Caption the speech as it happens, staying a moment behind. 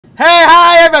Hey,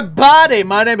 hi everybody!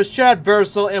 My name is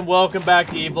Chadversal, and welcome back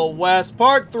to Evil West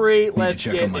Part 3. Let's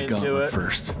check get on my into gauntlet it.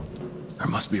 first. There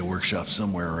must be a workshop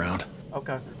somewhere around.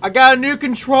 Okay. I got a new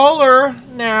controller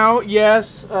now,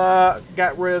 yes.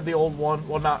 Got rid of the old one.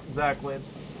 Well, not exactly.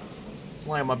 It's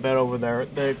laying on my bed over there.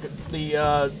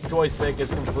 The joystick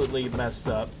is completely messed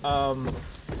up.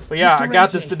 But yeah, I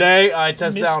got this today. I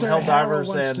tested out on Helldivers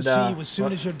wants and to see you as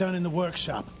soon as you're done in the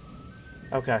workshop.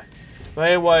 Okay. But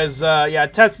anyways, yeah, I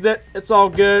tested it. It's all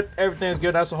good. Everything's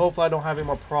good now, so hopefully I don't have any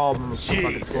more problems with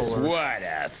my Jesus, controller. what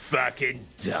a fucking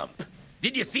dump.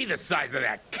 Did you see the size of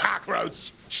that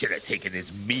cockroach? Should have taken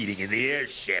this meeting in the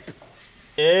airship.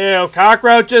 Ew,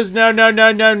 cockroaches? No, no,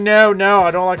 no, no, no, no.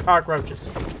 I don't like cockroaches.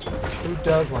 Who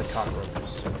does like cockroaches?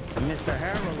 Mr.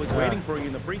 Harrow was waiting for you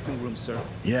in the briefing room, sir.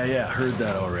 Yeah, heard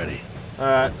that already.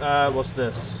 Alright, what's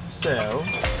this? So,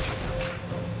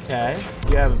 okay,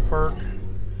 you have a perk.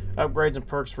 Upgrades and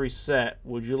perks reset.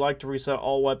 Would you like to reset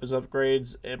all weapons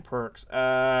upgrades and perks?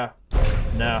 No.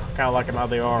 Kind of like them how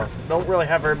they are. Don't really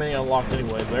have very many unlocked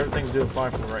anyway, but everything's doing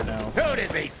fine for me right now. Who does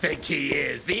he think he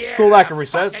is? The Cool that I can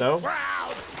reset it, though.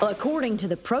 crowd? According to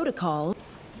the protocol.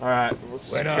 Alright, let's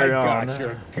When carry I on. got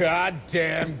your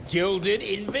goddamn gilded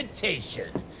invitation,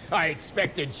 I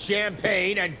expected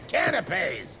champagne and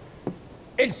canapes.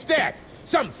 Instead,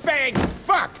 some fang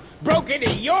fuck broke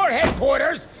into your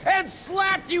headquarters and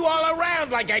slapped you all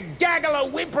around like a gaggle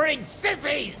of whimpering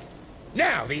sissies.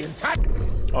 Now the entire...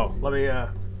 Oh, let me,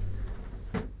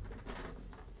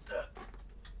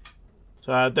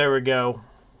 So, there we go.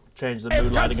 Change the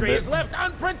mood lighting a country bit. is left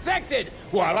unprotected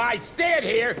while I stand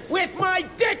here with my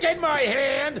dick in my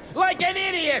hand like an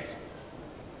idiot.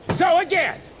 So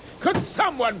again, could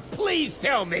someone please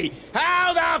tell me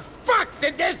how the fuck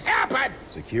did this happen?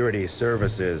 Security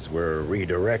services were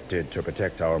redirected to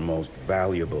protect our most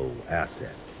valuable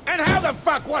asset. And how the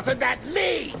fuck wasn't that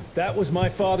me? That was my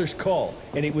father's call,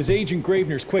 and it was Agent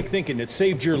Gravener's quick thinking that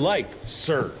saved your life,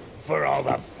 sir. For all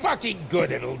the fucking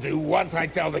good it'll do once I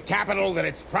tell the Capitol that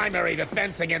its primary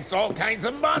defense against all kinds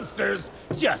of monsters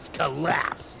just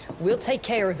collapsed. We'll take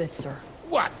care of it, sir.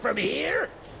 What, from here?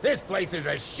 This place is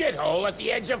a shithole at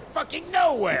the edge of fucking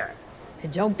nowhere.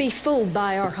 And don't be fooled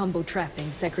by our humble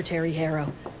trappings, Secretary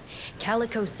Harrow.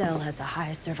 Calico Cell has the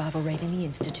highest survival rate in the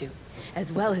Institute,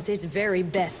 as well as its very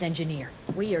best engineer.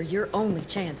 We are your only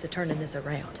chance of turning this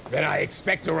around. Then I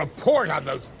expect a report on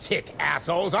those tick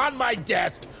assholes on my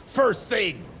desk first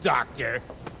thing, Doctor.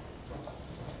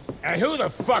 And who the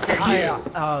fuck are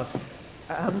you?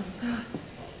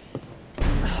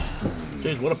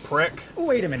 Jeez, what a prick.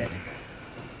 Wait a minute.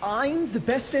 I'm the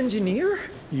best engineer?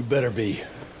 You better be,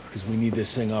 because we need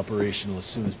this thing operational as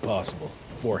soon as possible,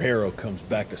 before Harrow comes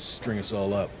back to string us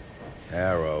all up.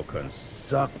 Harrow can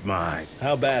suck my...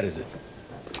 How bad is it?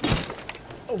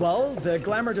 Well, the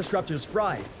glamour disruptor's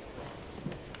fried.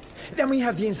 Then we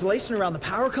have the insulation around the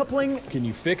power coupling. Can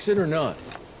you fix it or not?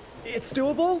 It's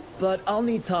doable, but I'll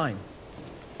need time.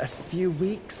 A few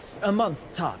weeks, a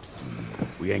month tops.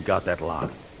 We ain't got that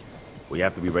long. We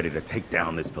have to be ready to take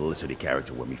down this Felicity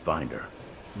character when we find her.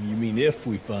 You mean if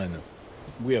we find them?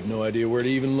 We have no idea where to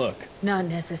even look. Not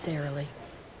necessarily.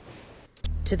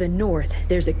 To the north,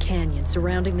 there's a canyon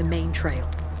surrounding the main trail.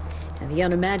 And the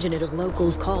unimaginative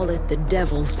locals call it the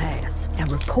Devil's Pass. And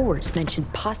reports mention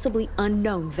possibly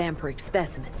unknown vampiric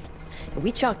specimens. And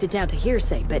we chalked it down to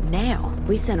hearsay, but now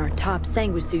we sent our top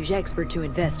sanguisuge expert to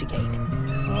investigate.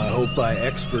 I hope by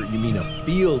expert you mean a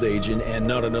field agent and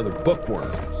not another bookworm.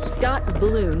 Scott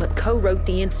Bloom co-wrote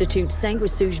the Institute's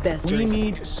sanguisuge bestiary. We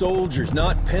need soldiers,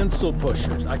 not pencil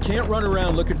pushers. I can't run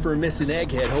around looking for a missing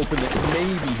egghead hoping that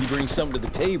maybe he brings something to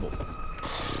the table.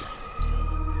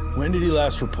 When did he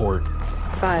last report?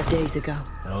 5 days ago.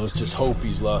 Now let's just hope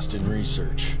he's lost in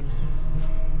research.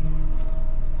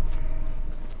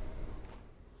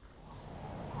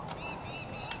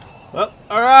 Well,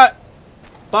 alright.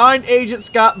 Find Agent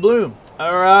Scott Bloom.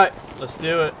 Alright, let's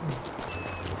do it.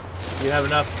 You have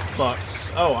enough bucks.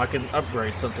 Oh, I can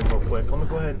upgrade something real quick. Let me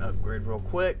go ahead and upgrade real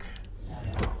quick.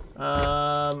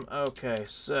 Okay,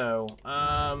 so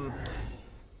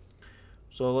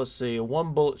let's see.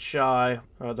 1 bullet shy.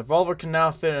 The revolver can now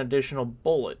fit an additional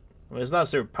bullet. I mean, it's not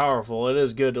super powerful. It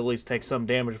is good to at least take some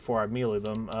damage before I melee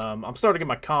them. I'm starting to get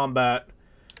my combat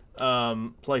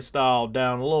play style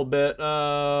down a little bit, but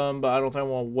I don't think I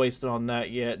want to waste it on that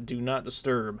yet. Do not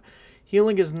disturb.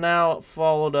 Healing is now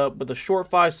followed up with a short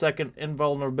 5-second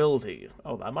invulnerability.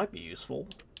 Oh, that might be useful.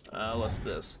 What's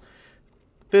this?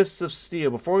 Fists of Steel.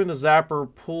 Performing the zapper,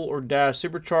 pull, or dash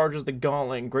supercharges the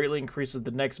gauntlet and greatly increases the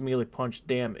next melee punch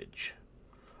damage.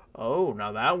 Oh,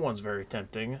 now that one's very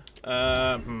tempting.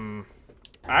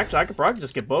 Actually, I could probably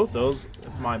just get both those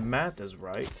if my math is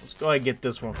right. Let's go ahead and get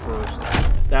this one first.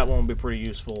 That one will be pretty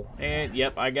useful. And,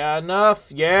 yep, I got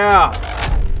enough. Yeah!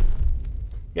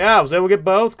 Yeah, I was able to get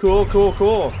both. Cool, cool,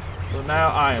 cool. So now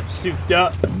I am souped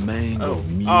up. The mango Oh.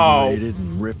 mutilated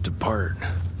and ripped apart.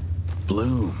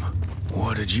 Bloom,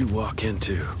 what did you walk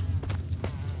into?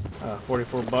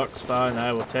 44 bucks, fine.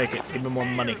 I will take it. Give me more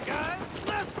money. Guys,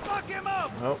 let's fuck him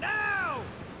up! Oh. Now!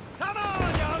 Come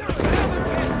on, y'all!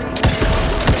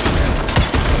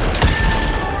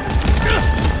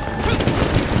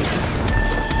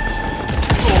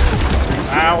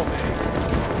 Ow.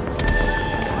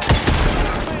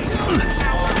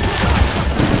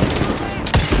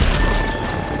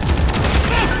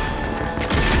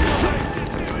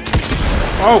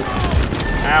 Oh!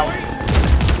 Ow.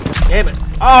 Damn it.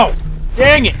 Oh!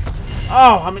 Dang it!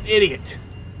 Oh, I'm an idiot.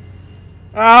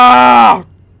 Oh!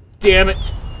 Damn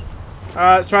it.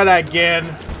 Let's try that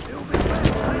again.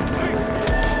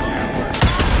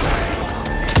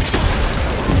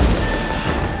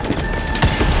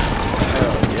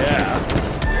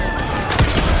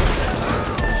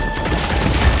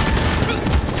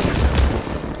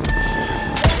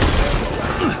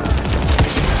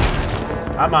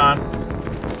 Come on.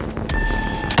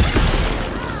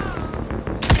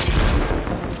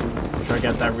 Sure I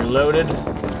got that reloaded.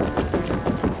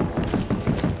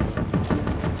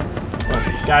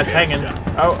 Oh, guy's hanging.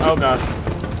 Oh gosh.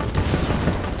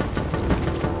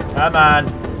 Come on.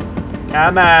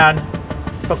 Come on.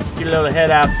 Poke your little head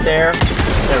out there.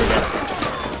 There we go.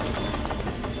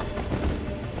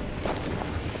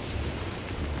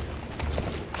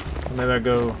 Maybe I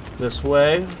go this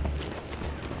way.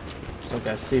 Looks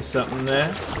like I see something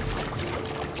there.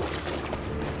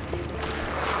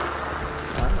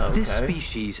 Oh, okay. This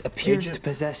species appears Agent. to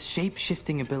possess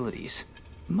shape-shifting abilities,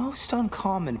 most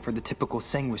uncommon for the typical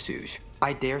sanguisuge.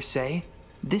 I dare say,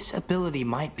 this ability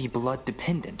might be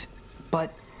blood-dependent,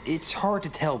 but it's hard to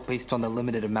tell based on the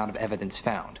limited amount of evidence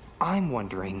found. I'm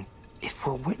wondering if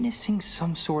we're witnessing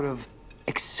some sort of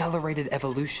accelerated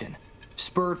evolution,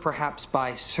 spurred perhaps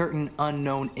by certain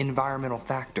unknown environmental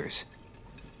factors.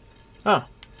 Oh,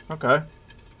 okay.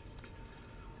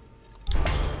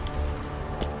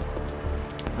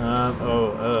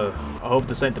 I hope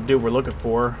this ain't the dude we're looking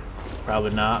for. Probably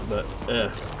not, but,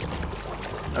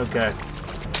 okay.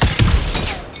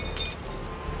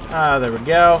 Ah, there we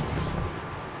go.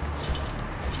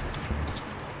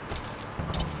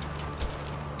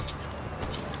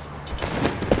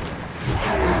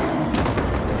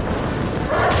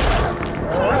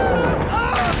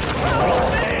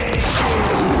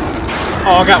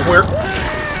 Oh, I got weird.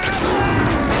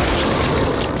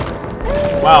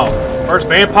 Wow. First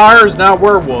vampires, now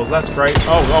werewolves. That's great.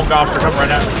 Oh gosh, they're coming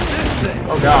right at me.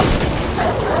 Oh gosh.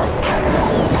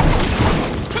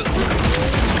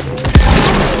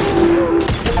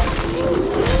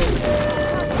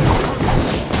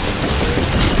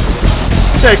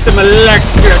 Take some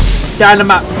electric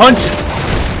dynamite punches.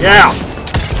 Yeah.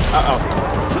 Uh-oh.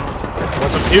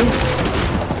 What's up, two?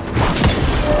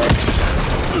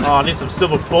 Oh, I need some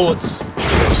silver bullets.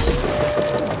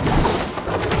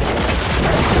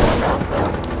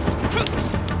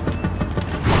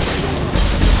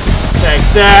 Take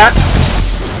that.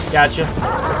 Gotcha.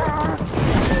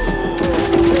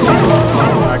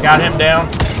 I got him down.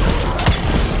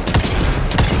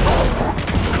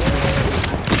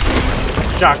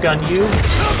 Shotgun you.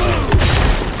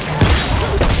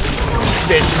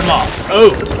 Bitch, come on.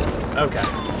 Oh. Okay.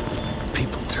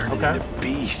 People turning into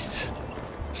beasts.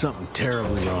 Something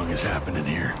terribly wrong is happening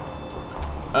here.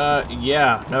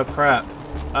 Yeah, no crap.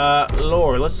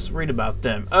 Lore, let's read about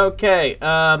them. Okay,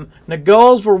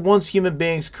 Nagulls were once human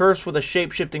beings cursed with a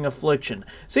shape-shifting affliction.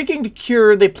 Seeking to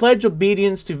cure, they pledged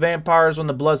obedience to vampires when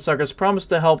the bloodsuckers promised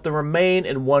to help them remain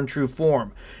in one true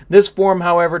form. This form,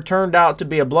 however, turned out to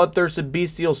be a bloodthirsty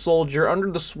bestial soldier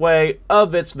under the sway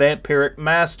of its vampiric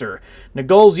master.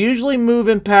 Nagulls usually move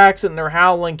in packs, and their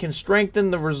howling can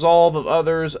strengthen the resolve of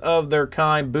others of their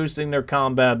kind, boosting their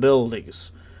combat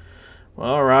abilities.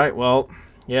 Alright, well...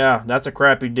 yeah, that's a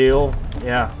crappy deal.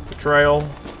 Yeah, betrayal.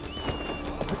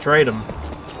 Betrayed him.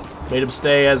 Made him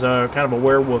stay as a kind of a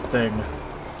werewolf thing.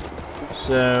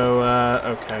 So,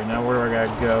 okay, now where do I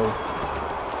gotta go?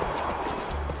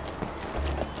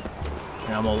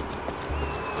 Yeah, I'm gonna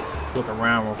look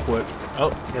around real quick.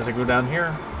 Oh, guess I go down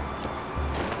here.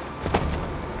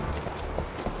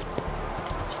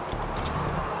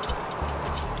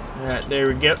 Alright, there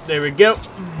we go, there we go.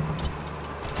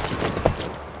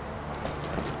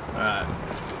 Alright,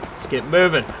 let's get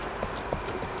moving.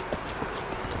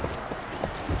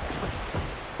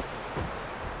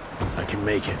 I can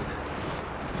make it.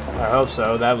 I hope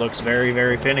so. That looks very,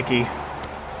 very finicky.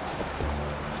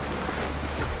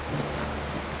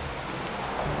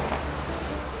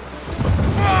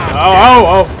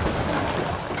 Oh!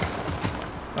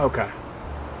 Okay.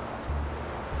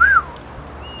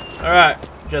 Alright.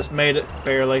 Just made it.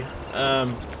 Barely.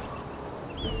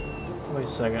 Wait a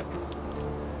second.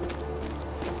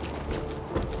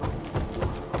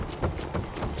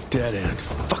 Dead end.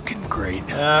 Fucking great.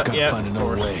 Gotta yeah, find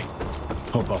another way.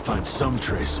 Hope I'll find some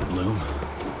trace of Bloom.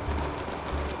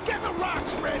 Get the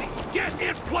rocks ready! Get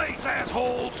in place,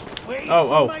 assholes! Wait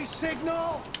for My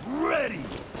signal. ready!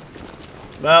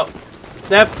 Well,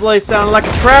 that place sounded like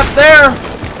a trap there.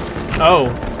 Oh.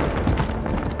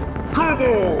 Come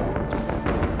on!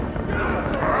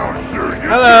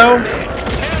 Hello.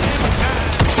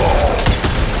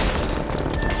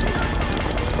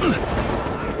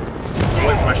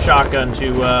 Wait for my shotgun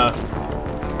to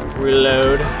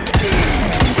reload.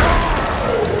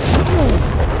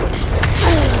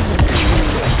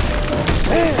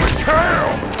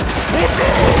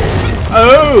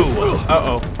 Oh!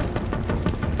 Uh-oh.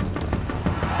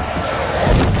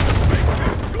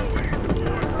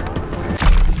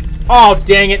 Oh,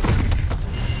 dang it.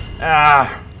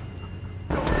 Ah.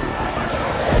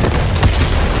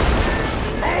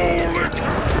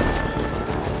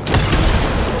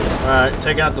 Alright,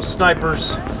 taking out the snipers.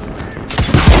 Took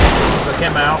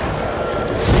him out.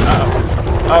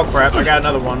 Uh-oh. Oh, crap. I got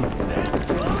another one.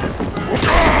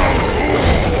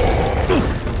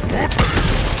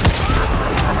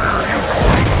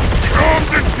 Come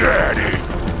to daddy!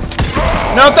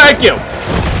 No, thank you.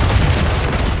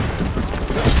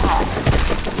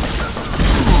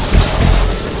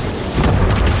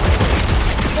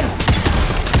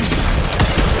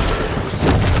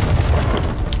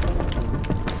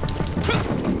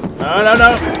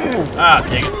 No. Ah,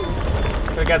 dang it.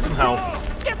 Could've got some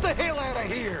health. Get the hell out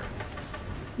of here!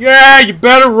 Yeah, you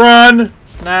better run!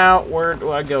 Now, where do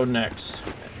I go next?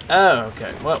 Oh,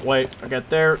 okay. Well, wait. I got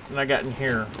there, and I got in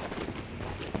here.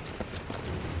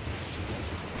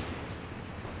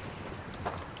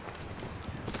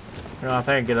 No, I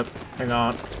think I get up. Hang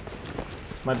on.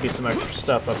 Might be some extra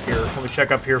stuff up here. Let me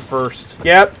check up here first.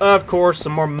 Yep, of course,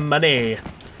 some more money.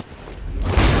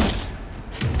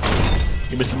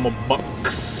 Give me some more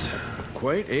bucks.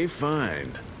 Quite a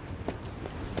find.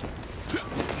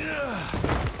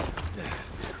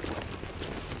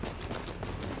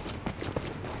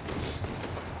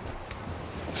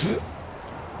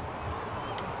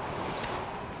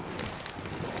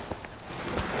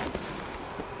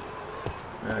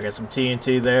 I got some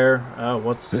TNT there. Oh,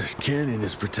 what's This canyon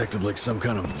is protected like some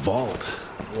kind of vault.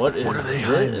 what is What are they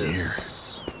hiding here?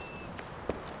 this?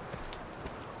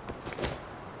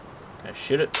 Can I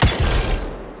shoot it?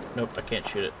 Nope, I can't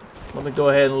shoot it. Let me go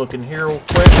ahead and look in here real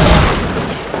quick.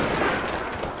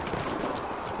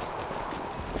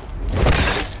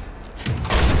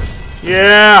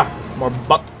 Yeah! More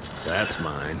bucks. That's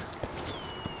mine.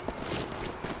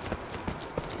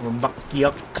 More buck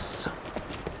yucks.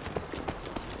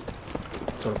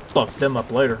 Gonna buck them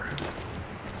up later.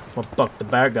 I'll buck the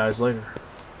bad guys later.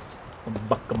 I'll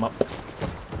buck them up.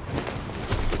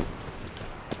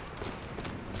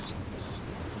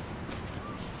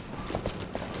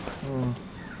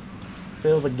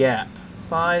 Fill the gap.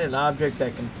 Find an object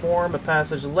that can form a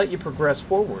passage and let you progress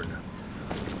forward.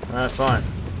 Alright, fine.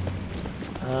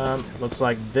 Looks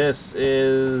like this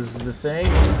is the thing.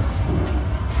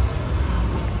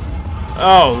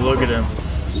 Oh, look at him.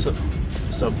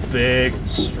 So big and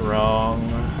strong.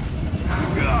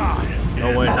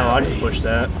 No way in hell I can push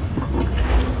that.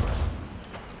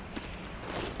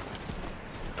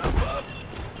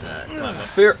 Alright, climb up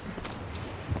here.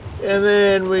 And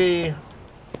then we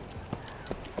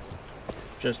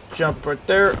just jump right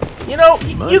there. You know,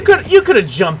 you could have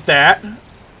jumped that.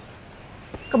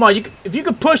 Come on, if you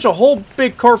could push a whole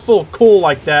big cart full of coal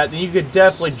like that, then you could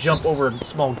definitely jump over a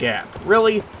small gap.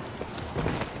 Really?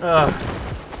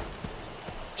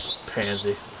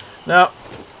 Pansy. No.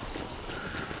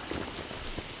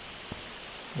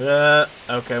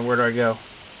 Okay, where do I go?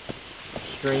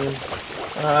 Stream.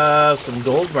 Some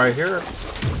gold right here.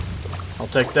 I'll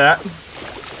take that.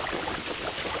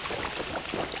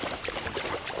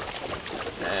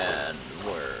 And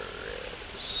where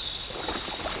is...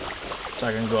 So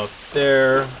I can go up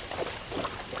there.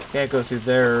 Can't go through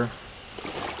there.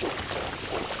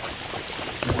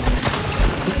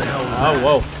 What the hell is Oh, that?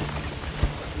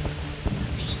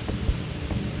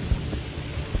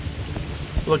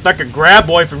 whoa. Looked like a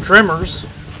graboid from Tremors.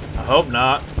 I hope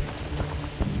not.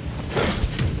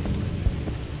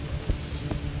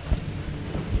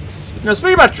 You know,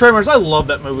 speaking about Tremors, I loved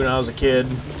that movie when I was a kid.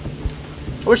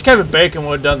 I wish Kevin Bacon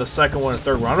would have done the second one and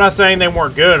third one. I'm not saying they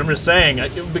weren't good. I'm just saying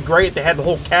it would be great if they had the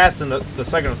whole cast in the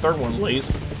second and third one at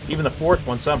least. Even the fourth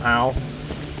one somehow.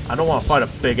 I don't want to fight a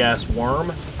big-ass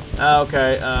worm.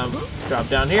 Okay, drop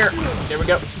down here. Here we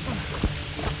go.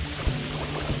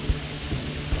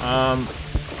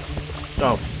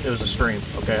 Oh, it was a stream.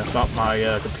 Okay, I thought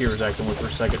my computer was acting weird for a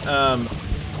second.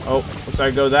 Oh, looks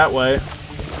like I go that way.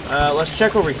 Let's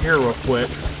check over here real quick.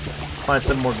 Find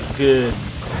some more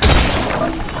goods.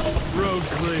 Road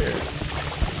clear.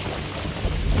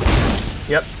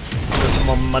 Yep. There's some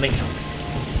more money.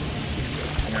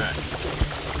 Alright.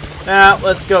 Now,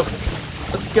 let's go,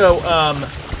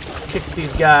 kick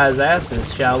these guys'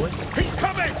 asses, shall we? He's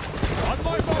coming! On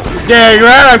my boat! Dang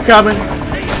right, I'm coming!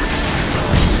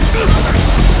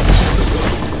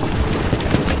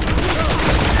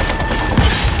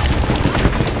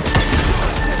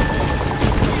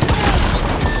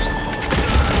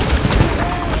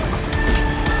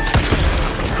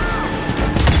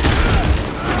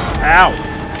 Ow!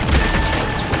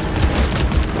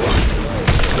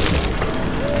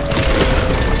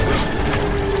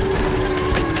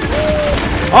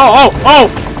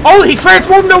 Oh, he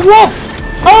transformed into a wolf!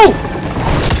 Oh!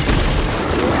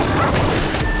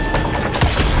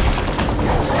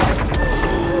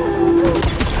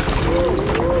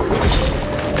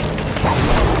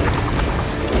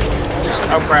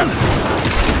 Oh, crap.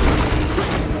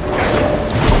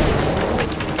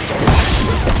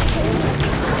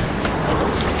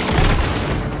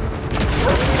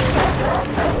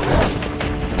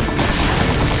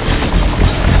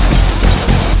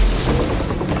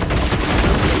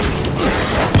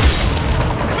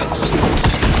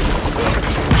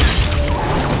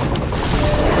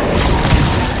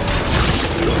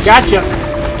 Gotcha.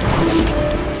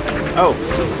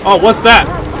 Oh, what's that?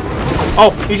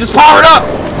 Oh, he just powered up.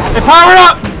 It powered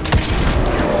up.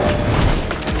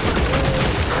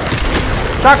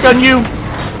 Shotgun you.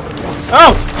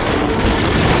 Oh.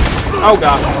 Oh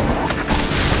god.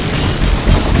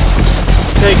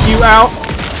 Take you out.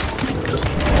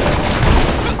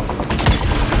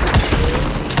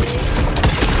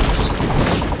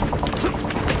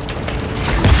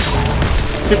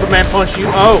 Superman punch you.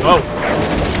 Oh.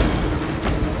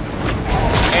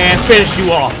 And finish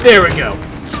you off. There we go.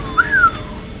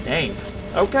 Dang.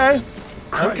 Okay.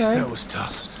 Christ, Okay. that was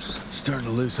tough. Starting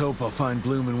to lose hope I'll find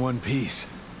Bloom in one piece.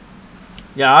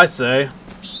 Yeah, I say.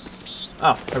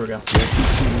 Oh, there we go. Jesse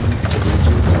 2,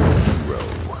 Bridges 0.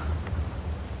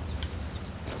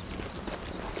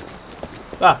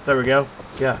 Ah, there we go.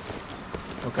 Yeah.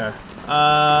 Okay.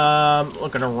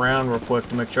 Looking around real quick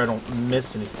to make sure I don't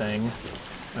miss anything.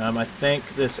 I think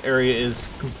this area is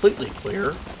completely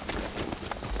clear.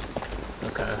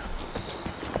 Okay.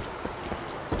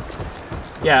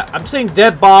 Yeah, I'm seeing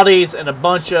dead bodies and a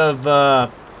bunch of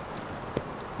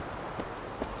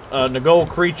Nagol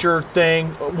creature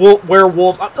thing,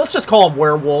 werewolves. Let's just call them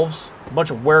werewolves. A bunch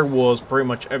of werewolves pretty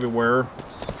much everywhere.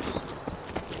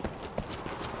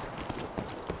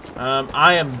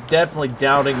 I am definitely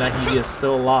doubting that he is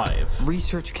still alive.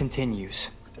 Research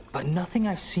continues, but nothing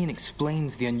I've seen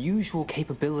explains the unusual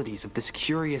capabilities of this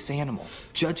curious animal.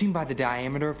 Judging by the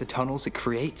diameter of the tunnels it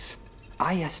creates,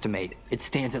 I estimate it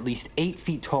stands at least 8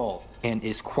 feet tall and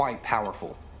is quite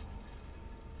powerful.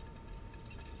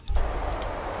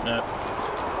 Yep.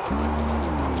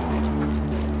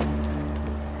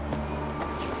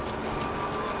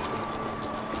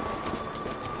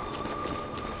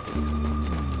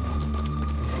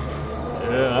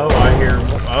 Oh, I hear.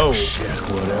 Oh. Shit,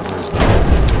 whatever is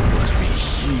behind that door must be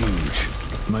huge.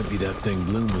 Might be that thing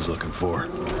Bloom was looking for.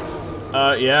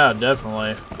 Yeah,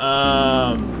 definitely.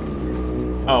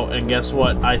 Oh, and guess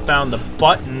what? I found the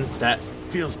button that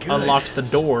Feels good. unlocks the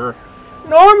door.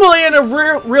 Normally, in a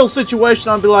real situation,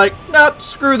 I'd be like, nope,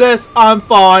 screw this, I'm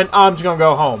fine, I'm just gonna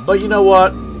go home. But you know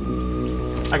what?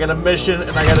 I got a mission,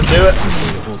 and I gotta do it.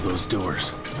 Hold those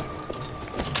doors.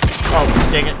 Oh,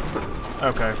 dang it.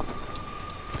 Okay.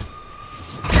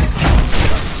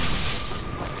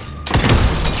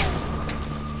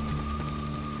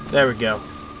 There we go.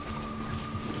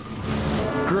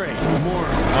 Great, more.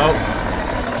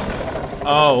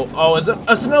 Oh,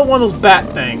 it's another one of those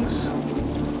bat things.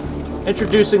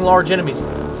 Introducing large enemies.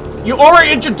 You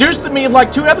already introduced to me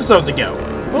like 2 episodes ago.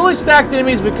 Fully stacked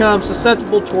enemies become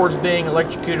susceptible towards being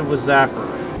electrocuted with Zapper.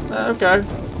 Okay.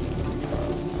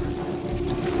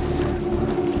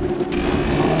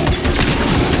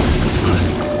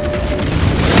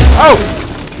 Oh!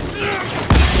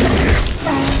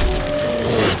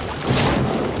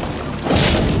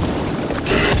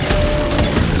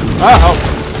 Uh-oh.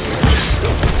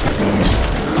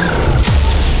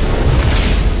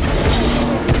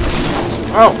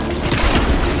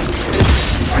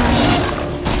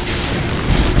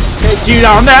 get you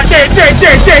on that.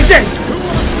 Dang.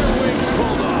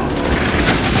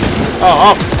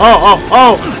 Oh.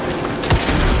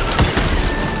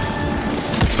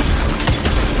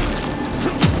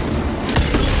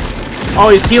 Oh,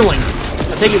 he's healing.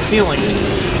 I think he's healing.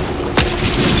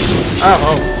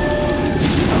 Oh.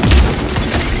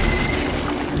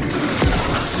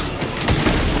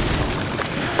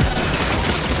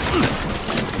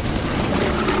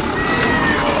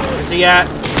 Where's he at?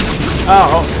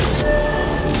 Oh.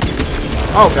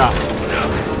 Oh, God.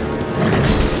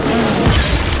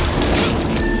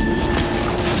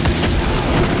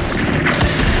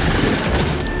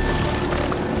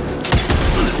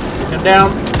 Come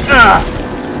down.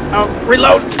 Oh,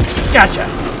 reload. Gotcha.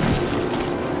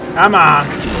 Come on.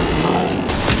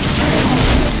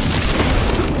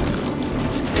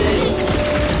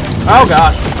 Oh,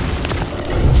 gosh.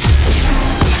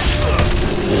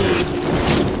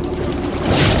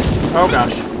 Oh,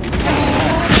 gosh.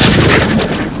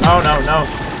 Oh, no.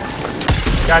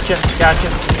 Gotcha.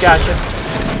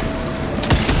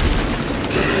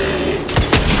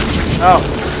 Oh.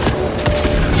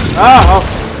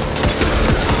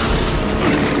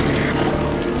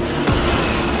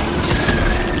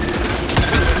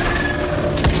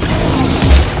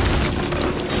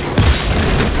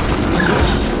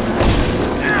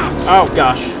 Oh,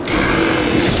 gosh.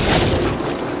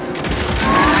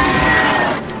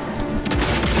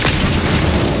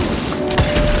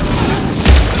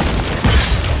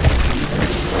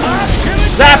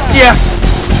 Zapped ya!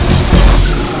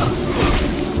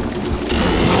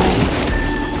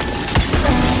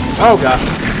 Oh, gosh.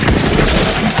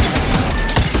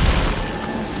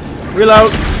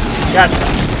 Reload.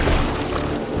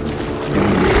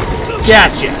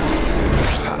 Gotcha.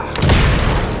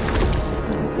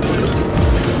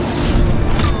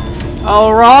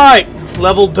 Alright,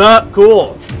 leveled up,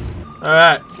 cool.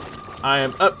 Alright, I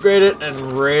am upgraded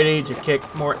and ready to kick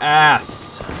more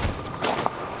ass.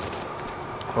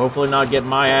 Hopefully not get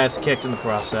my ass kicked in the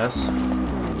process.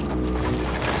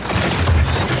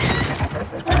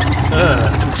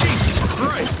 Jesus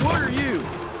Christ, what are you?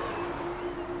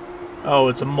 Oh,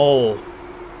 it's a mole.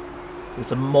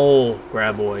 It's a mole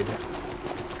graboid.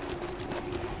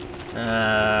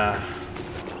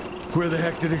 Where the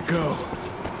heck did it go?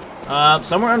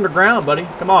 Somewhere underground, buddy.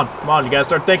 Come on, you guys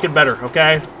start thinking better,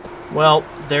 okay? Well,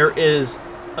 there is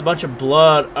a bunch of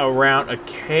blood around a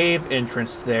cave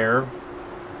entrance there.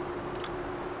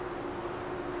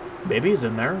 Maybe he's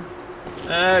in there.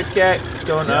 Okay,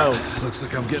 don't know. Looks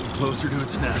like I'm getting closer to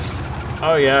its nest.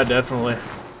 Oh yeah, definitely.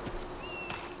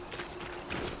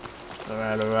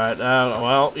 Alright.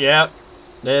 Well, yeah.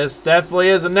 This definitely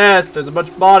is a nest. There's a bunch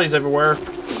of bodies everywhere.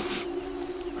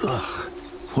 Ugh,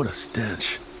 what a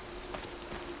stench.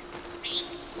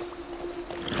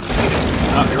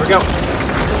 Oh, here we go.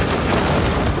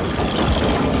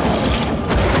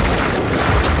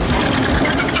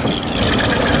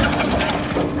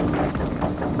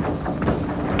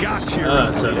 Got you.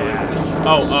 Yes.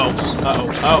 Oh,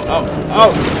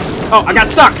 I got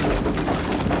stuck.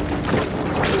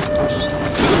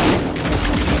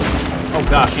 Oh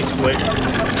gosh, he's quick.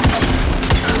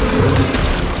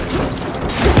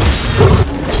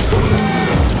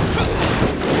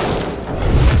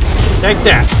 Take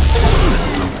that.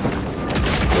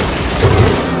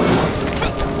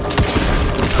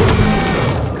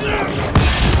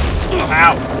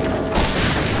 Ow.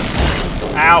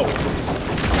 Ow.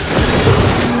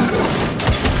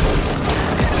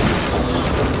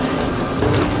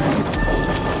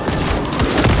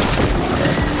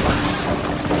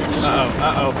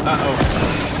 Uh-oh.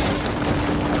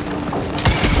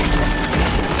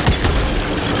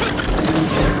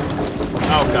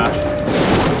 Oh, gosh.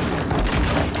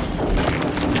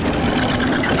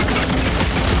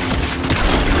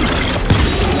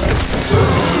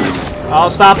 Oh,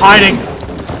 stop hiding.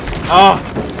 Oh.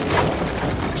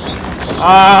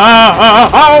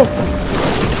 Oh.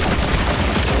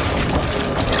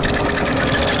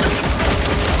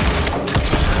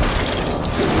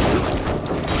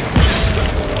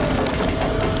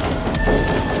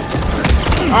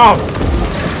 Oh!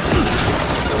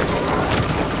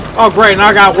 Oh, great, now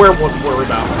I got werewolves to worry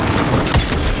about.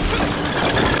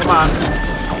 Come on.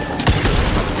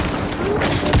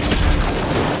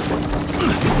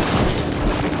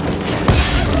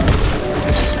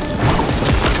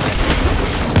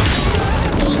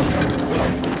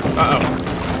 Uh-oh.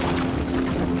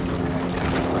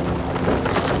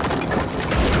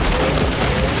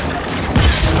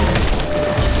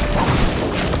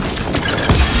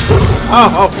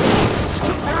 Oh.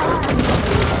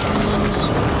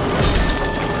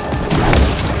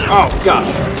 Oh, gosh.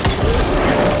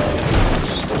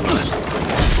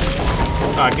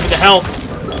 Alright, give me the health.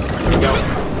 There we go.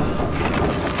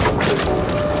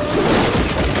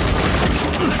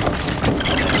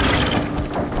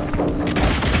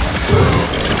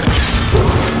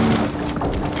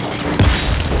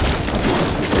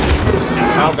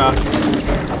 Oh god.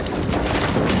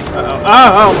 Uh-oh.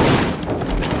 Oh!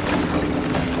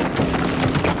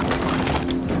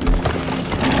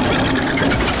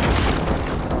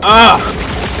 Ah!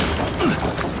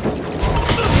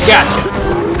 Gotcha.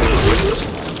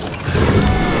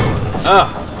 Oh.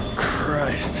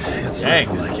 Christ, it's Dang.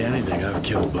 nothing like anything I've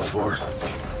killed before.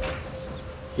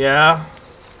 Yeah.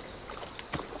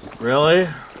 Really?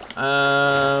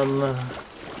 I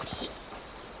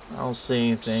don't see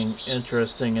anything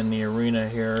interesting in the arena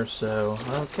here, so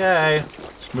okay.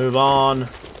 Let's move on.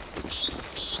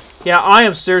 Yeah, I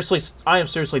am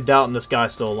seriously doubting this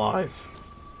guy's still alive.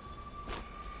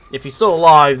 If he's still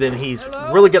alive, then he's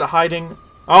really good at hiding.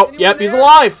 Oh, yep, he's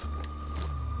alive!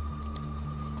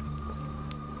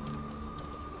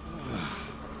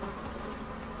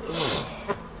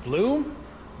 Bloom?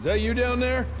 Is that you down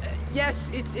there?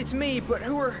 Yes, it's me, but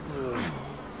who are...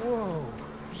 Whoa.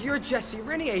 You're Jesse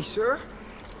Renier, sir.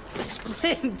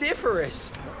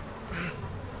 Splendiferous.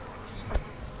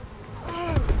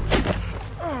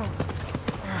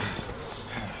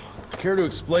 Care to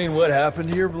explain what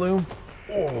happened here, Bloom?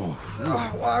 Well,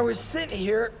 I was sent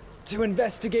here to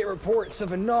investigate reports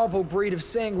of a novel breed of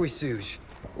sanguisuge.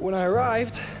 When I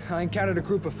arrived, I encountered a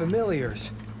group of familiars,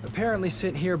 apparently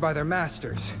sent here by their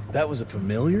masters. That was a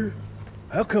familiar?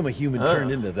 How come a human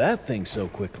turned into that thing so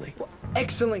quickly? Well,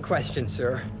 excellent question,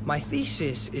 sir. My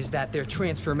thesis is that their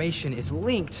transformation is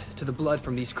linked to the blood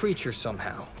from these creatures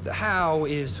somehow. The how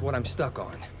is what I'm stuck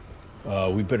on.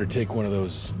 We better take one of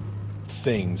those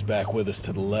things back with us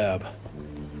to the lab.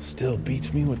 Still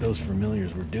beats me what those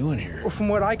familiars were doing here. Well, from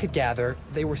what I could gather,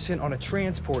 they were sent on a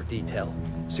transport detail,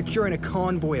 securing a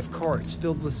convoy of carts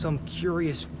filled with some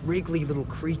curious, wriggly little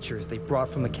creatures they brought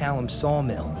from McCallum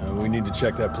sawmill. We need to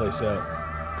check that place out.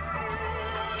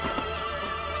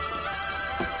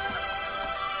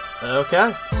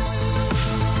 Okay.